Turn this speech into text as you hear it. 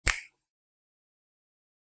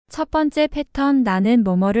첫 번째 패턴 나는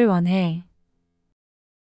뭐뭐를 원해.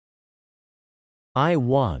 I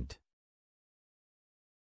want.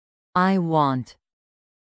 I want.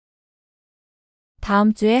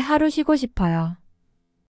 다음 주에 하루 쉬고 싶어요.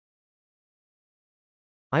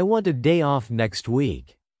 I want a day off next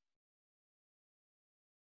week.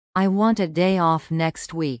 I want a day off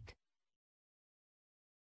next week.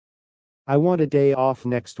 I want a day off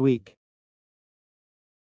next week.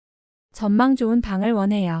 전망 좋은 방을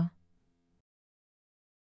원해요.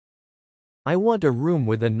 I want a room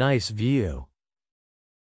with a nice view.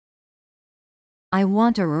 I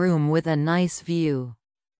want a room with a nice view.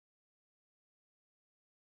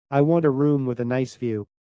 I want a room with a nice view.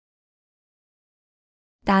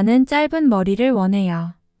 나는 짧은 머리를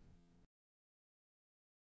원해요.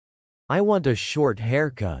 I want a short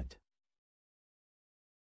haircut.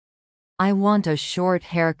 I want a short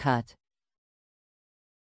haircut.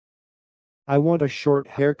 I want a short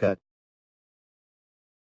haircut.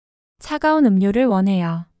 차가운 음료를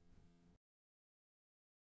원해요.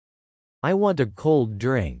 I want a cold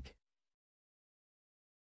drink.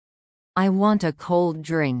 I want a cold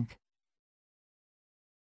drink.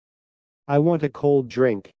 I want a cold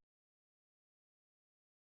drink.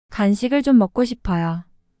 간식을 좀 먹고 싶어요.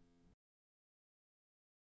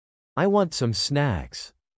 I want some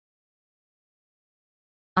snacks.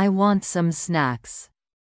 I want some snacks.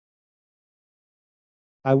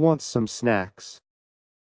 I want some snacks.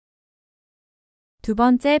 두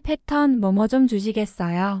번째 패턴 뭐뭐 좀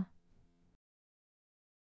주시겠어요?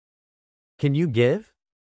 Can you give?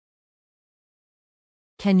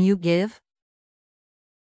 Can you give?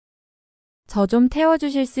 저 좀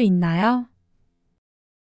태워주실 수 있나요?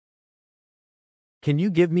 Can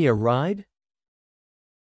you give me a ride?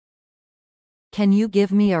 Can you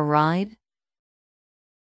give me a ride?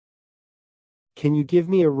 Can you give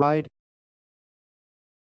me a ride?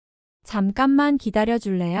 잠깐만 기다려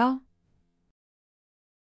줄래요?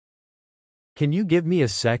 Can you give me a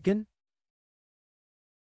second?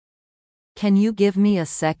 Can you give me a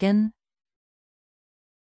second?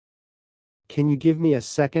 Can you give me a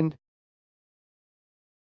second?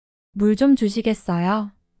 물 좀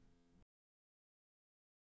주시겠어요?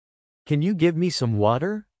 Can you give me some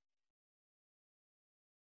water?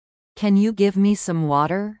 Can you give me some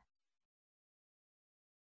water?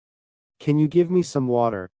 Can you give me some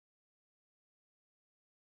water?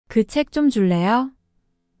 그 책 좀 줄래요?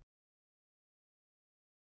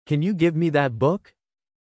 Can you give me that book?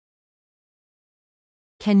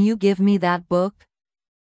 Can you give me that book?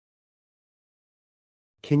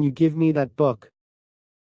 Can you give me that book?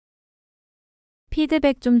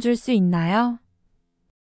 피드백 좀 줄 수 있나요?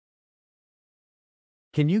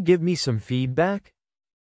 Can you give me some feedback?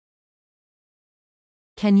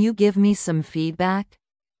 Can you give me some feedback?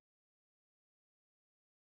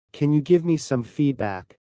 Can you give me some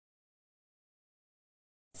feedback?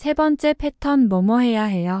 세 번째 패턴 뭐뭐 해야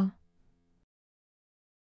해요?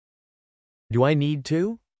 Do I need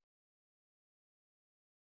to?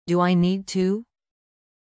 Do I need to?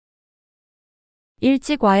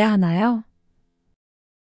 일찍 와야 하나요?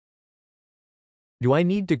 Do I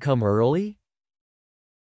need to come early?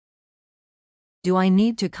 Do I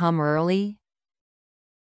need to come early?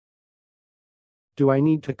 Do I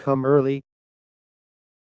need to come early?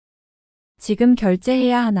 지금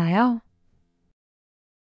결제해야 하나요?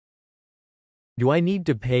 Do I need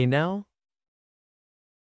to pay now?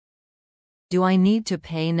 Do I need to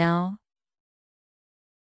pay now?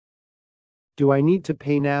 Do I need to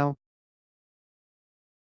pay now?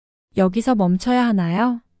 여기서 멈춰야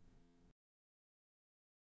하나요?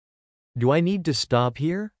 Do I need to stop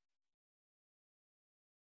here?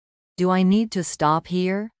 Do I need to stop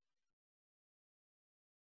here?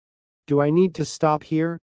 Do I need to stop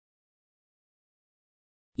here?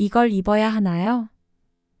 이걸 입어야 하나요?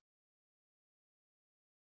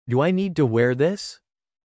 Do I need to wear this?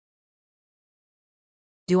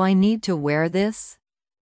 Do I need to wear this?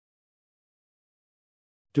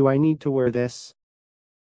 Do I need to wear this?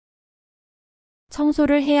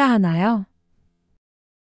 청소를 해야 하나요?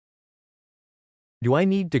 Do I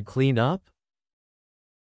need to clean up?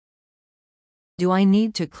 Do I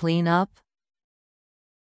need to clean up?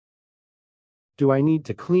 Do I need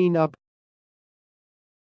to clean up?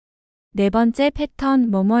 네 번째 패턴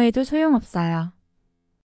뭐뭐 해도 소용없어요.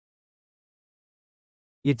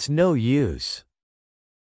 It's no use.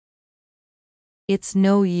 It's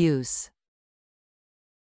no use.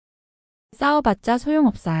 싸워봤자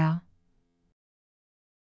소용없어요.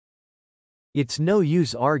 It's no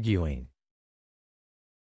use arguing.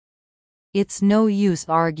 It's no use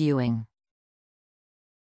arguing.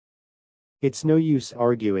 It's no use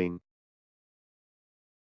arguing.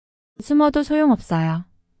 숨어도 소용없어요.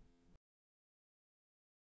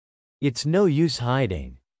 It's no use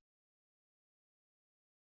hiding.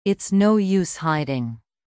 It's no use hiding.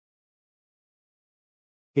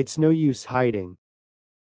 It's no use hiding.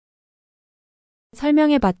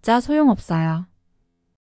 설명해봤자 소용없어요.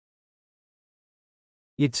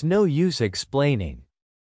 It's no use explaining.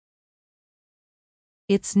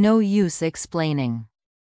 It's no use explaining.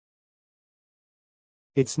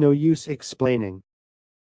 It's no use explaining.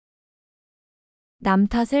 남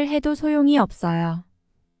탓을 해도 소용이 없어요.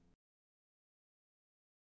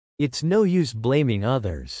 It's no use blaming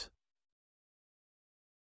others.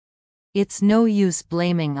 It's no use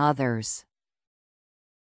blaming others.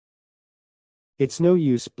 It's no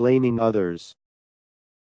use blaming others.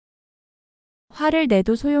 화를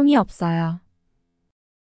내도 소용이 없어요.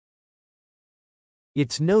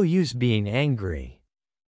 It's no use being angry.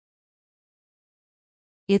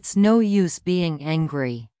 It's no use being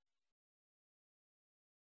angry.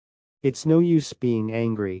 It's no use being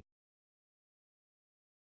angry.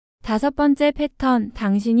 다섯 번째 패턴,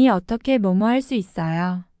 당신이 어떻게 뭐뭐 할 수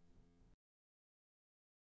있어요?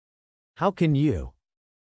 How can you?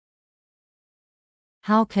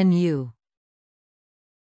 How can you?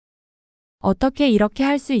 어떻게 이렇게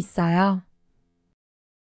할 수 있어요?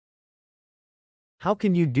 How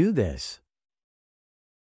can you do this?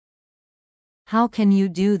 How can you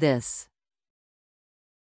do this?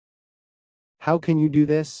 How can you do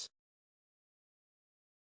this?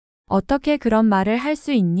 어떻게 그런 말을 할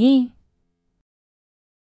수 있니?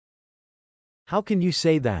 How can you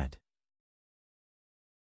say that?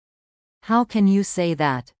 How can you say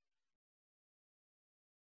that?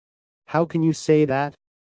 How can you say that?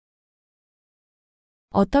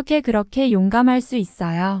 어떻게 그렇게 용감할 수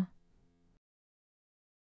있어요?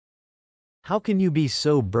 How can you be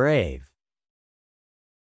so brave?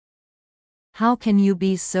 How can you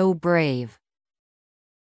be so brave?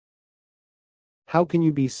 How can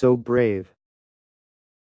you be so brave?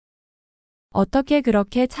 어떻게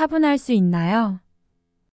그렇게 차분할 수 있나요?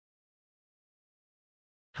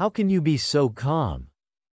 How can you be so calm?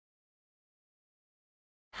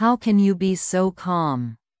 How can you be so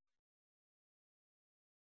calm?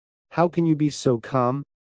 How can you be so calm?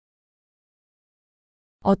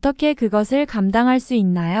 어떻게 그것을 감당할 수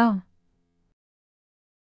있나요?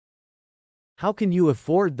 How can you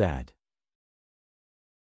afford that?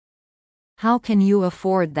 How can you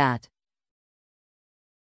afford that?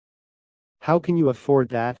 How can you afford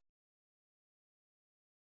that?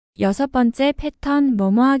 여섯 번째 패턴,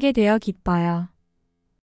 뭐뭐 하게 되어 기뻐요.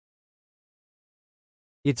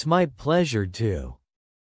 It's my pleasure to.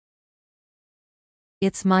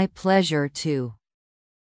 It's my pleasure to.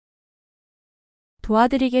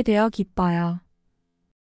 도와드리게 되어 기뻐요.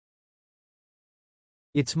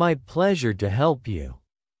 It's my pleasure to help you.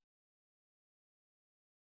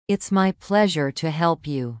 It's my pleasure to help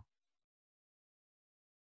you.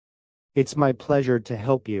 It's my pleasure to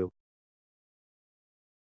help you.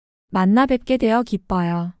 만나 뵙게 되어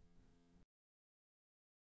기뻐요.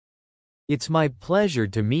 It's my pleasure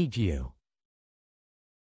to meet you.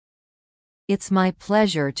 It's my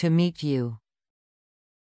pleasure to meet you.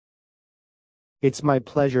 It's my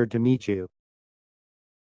pleasure to meet you.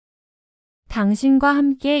 당신과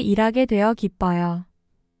함께 일하게 되어 기뻐요.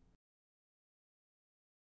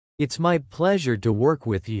 It's my pleasure to work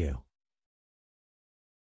with you.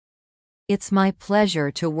 It's my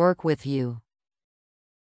pleasure to work with you.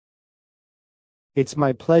 It's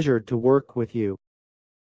my pleasure to work with you.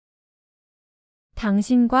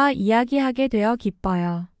 당신과 이야기하게 되어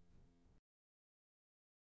기뻐요.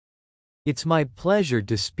 It's my pleasure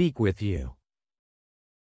to speak with you.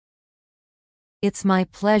 It's my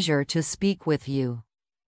pleasure to speak with you.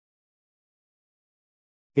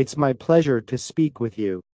 It's my pleasure to speak with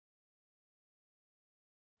you.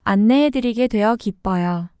 안내해드리게 되어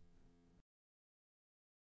기뻐요.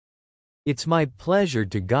 It's my pleasure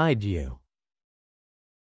to guide you.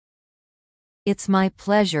 It's my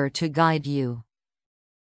pleasure to guide you.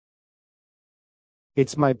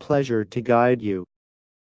 It's my pleasure to guide you.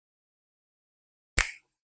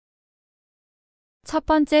 첫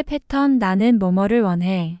번째 패턴, 나는 뭐뭐를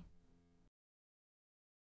원해.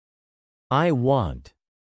 I want.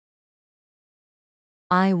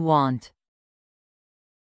 I want.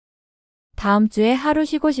 다음 주에 하루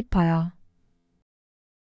쉬고 싶어요.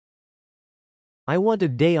 I want a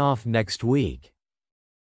day off next week.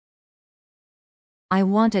 I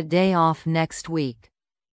want a day off next week.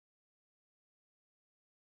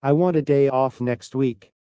 I want a day off next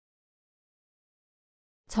week.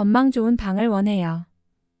 전망 좋은 방을 원해요.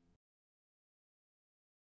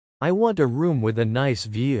 I want a room with a nice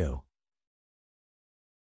view.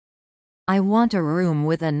 I want a room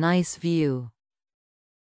with a nice view.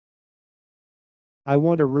 I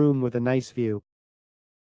want a room with a nice view.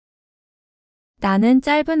 나는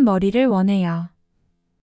짧은 머리를 원해요.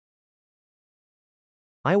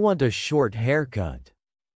 I want a short haircut.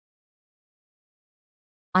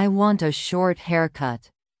 I want a short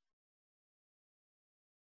haircut.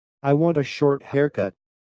 I want a short haircut.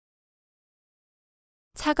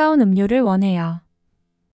 차가운 음료를 원해요.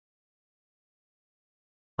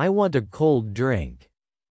 I want a cold drink.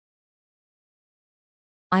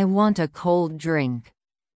 I want a cold drink.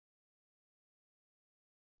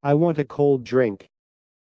 I want a cold drink.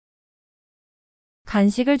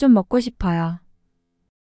 간식을 좀 먹고 싶어요.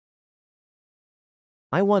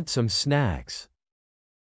 I want some snacks.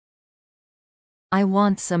 I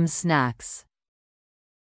want some snacks.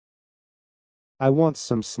 I want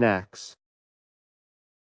some snacks.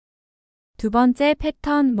 두 번째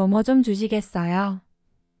패턴 뭐뭐 좀 주시겠어요?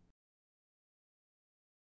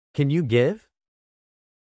 Can you give?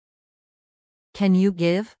 Can you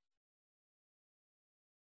give?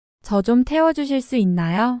 저 좀 태워주실 수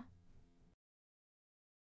있나요?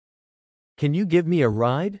 Can you give me a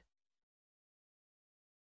ride?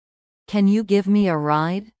 Can you give me a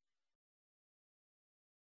ride?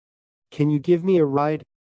 Can you give me a ride?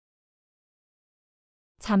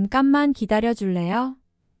 잠깐만 기다려 줄래요?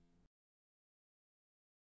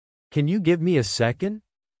 Can you give me a second?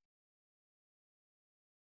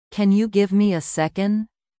 Can you give me a second?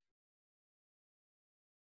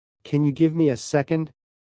 Can you give me a second?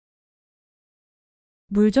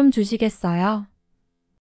 물 좀 주시겠어요?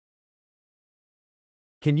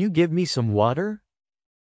 Can you give me some water?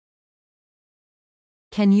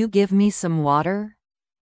 Can you give me some water?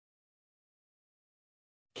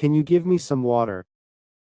 Can you give me some water?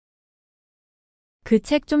 그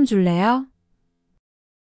책 좀 줄래요?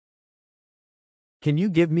 Can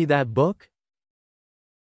you give me that book?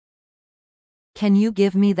 Can you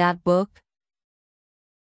give me that book?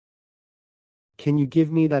 Can you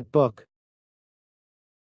give me that book?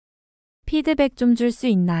 피드백 좀 줄 수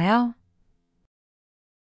있나요?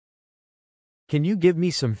 Can you give me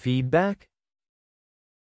some feedback?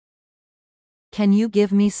 Can you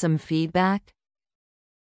give me some feedback?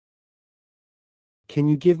 Can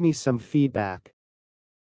you give me some feedback?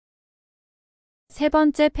 세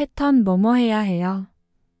번째 패턴 뭐뭐 해야 해요?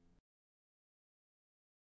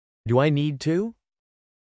 Do I need to?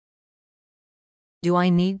 Do I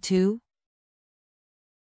need to?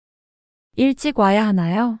 일찍 와야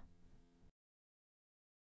하나요?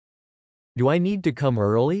 Do I need to come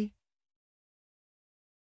early?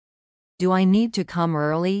 Do I need to come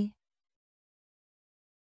early?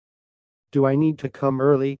 Do I need to come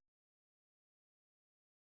early?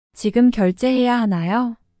 지금 결제해야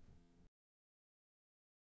하나요?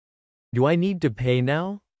 Do I need to pay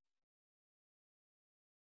now?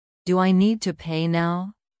 Do I need to pay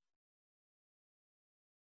now?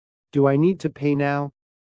 Do I need to pay now?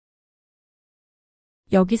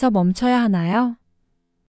 여기서 멈춰야 하나요?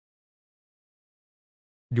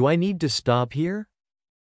 Do I need to stop here?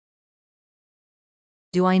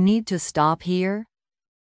 Do I need to stop here?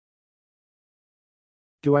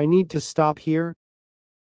 Do I need to stop here?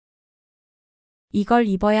 이걸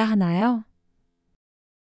입어야 하나요?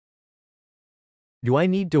 Do I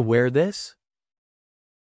need to wear this?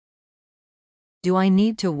 Do I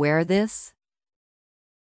need to wear this?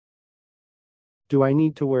 Do I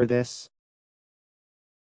need to wear this?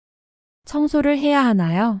 청소를 해야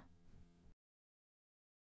하나요?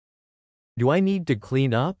 Do I need to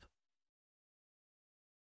clean up?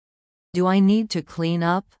 Do I need to clean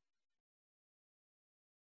up?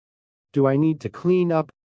 Do I need to clean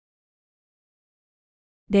up?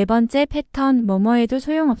 네 번째 패턴 뭐뭐 해도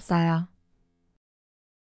소용없어요.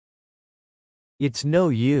 It's no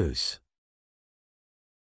use.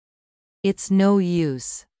 It's no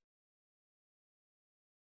use.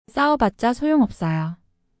 싸워봤자 소용없어요.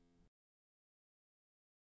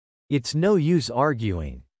 It's no use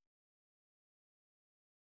arguing.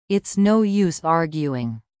 It's no use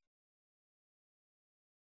arguing.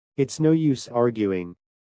 It's no use arguing.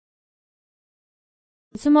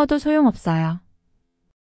 숨어도 소용없어요.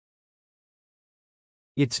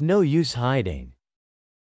 It's no use hiding.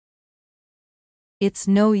 It's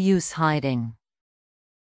no use hiding.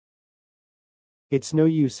 It's no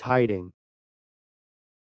use hiding.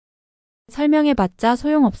 설명해봤자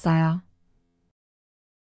소용없어요.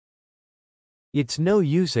 It's no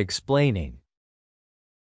use explaining.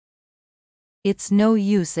 It's no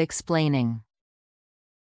use explaining.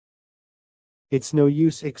 It's no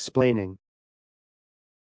use explaining.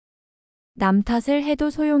 남 탓을 해도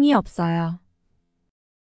소용이 없어요.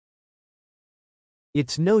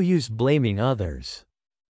 It's no use blaming others.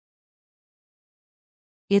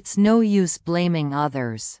 It's no use blaming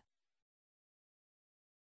others.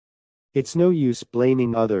 It's no use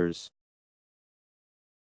blaming others.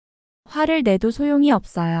 화를 내도 소용이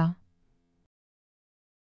없어요.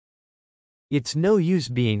 It's no use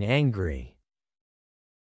being angry.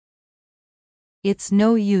 It's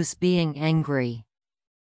no use being angry.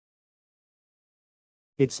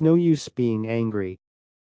 It's no use being angry.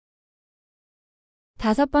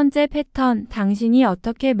 다섯 번째 패턴, 당신이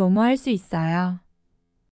어떻게 뭐뭐 할 수 있어요?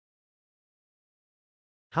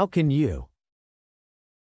 How can you?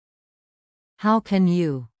 How can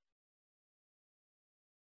you?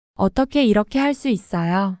 어떻게 이렇게 할 수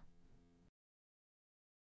있어요?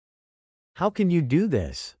 How can you do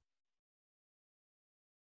this?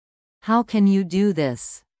 How can you do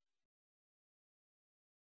this?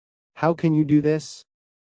 How can you do this?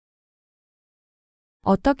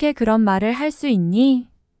 어떻게 그런 말을 할 수 있니?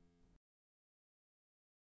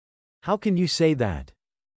 How can you say that?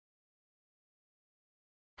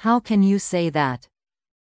 How can you say that?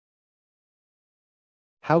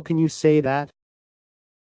 How can you say that?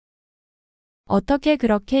 어떻게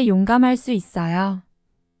그렇게 용감할 수 있어요?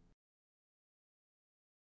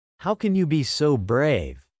 How can you be so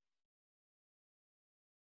brave?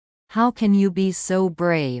 How can you be so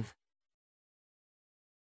brave?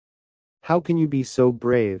 How can you be so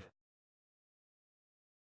brave?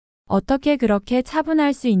 어떻게 그렇게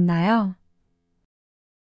차분할 수 있나요?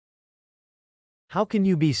 How can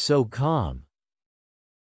you be so calm?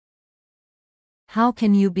 How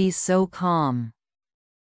can you be so calm?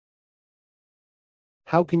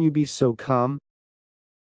 How can you be so calm?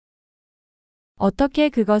 어떻게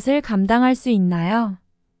그것을 감당할 수 있나요?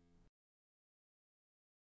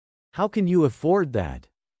 How can you afford that?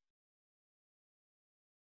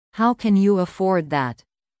 How can you afford that?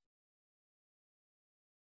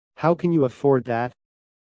 How can you afford that?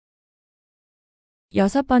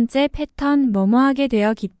 여섯 번째 패턴, 뭐뭐 하게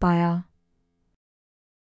되어 기뻐요.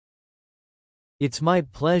 It's my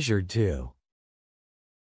pleasure to.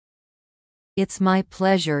 It's my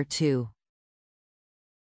pleasure to.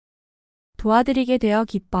 도와드리게 되어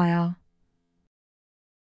기뻐요.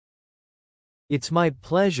 It's my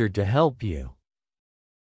pleasure to help you.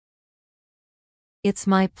 It's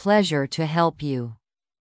my pleasure to help you.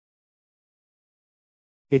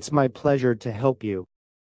 It's my pleasure to help you.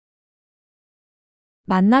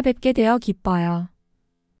 만나 뵙게 되어 기뻐요.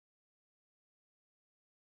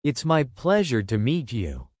 It's my pleasure to meet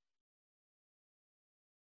you.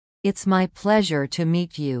 It's my pleasure to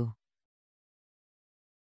meet you.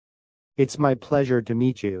 It's my pleasure to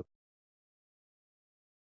meet you.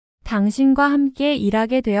 당신과 함께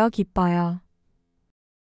일하게 되어 기뻐요.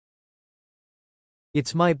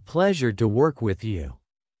 It's my pleasure to work with you.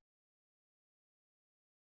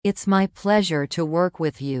 It's my pleasure to work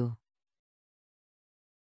with you.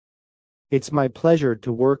 It's my pleasure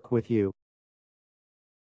to work with you.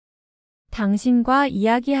 당신과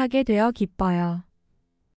이야기하게 되어 기뻐요.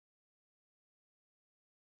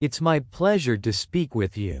 It's my pleasure to speak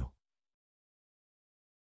with you.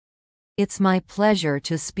 It's my pleasure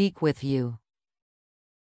to speak with you.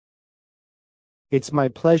 It's my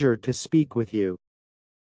pleasure to speak with you.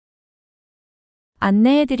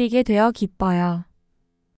 안내해드리게 되어 기뻐요.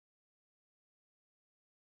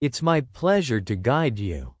 It's my pleasure to guide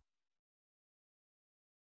you.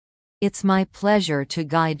 It's my pleasure to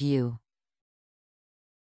guide you.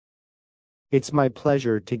 It's my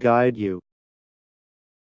pleasure to guide you.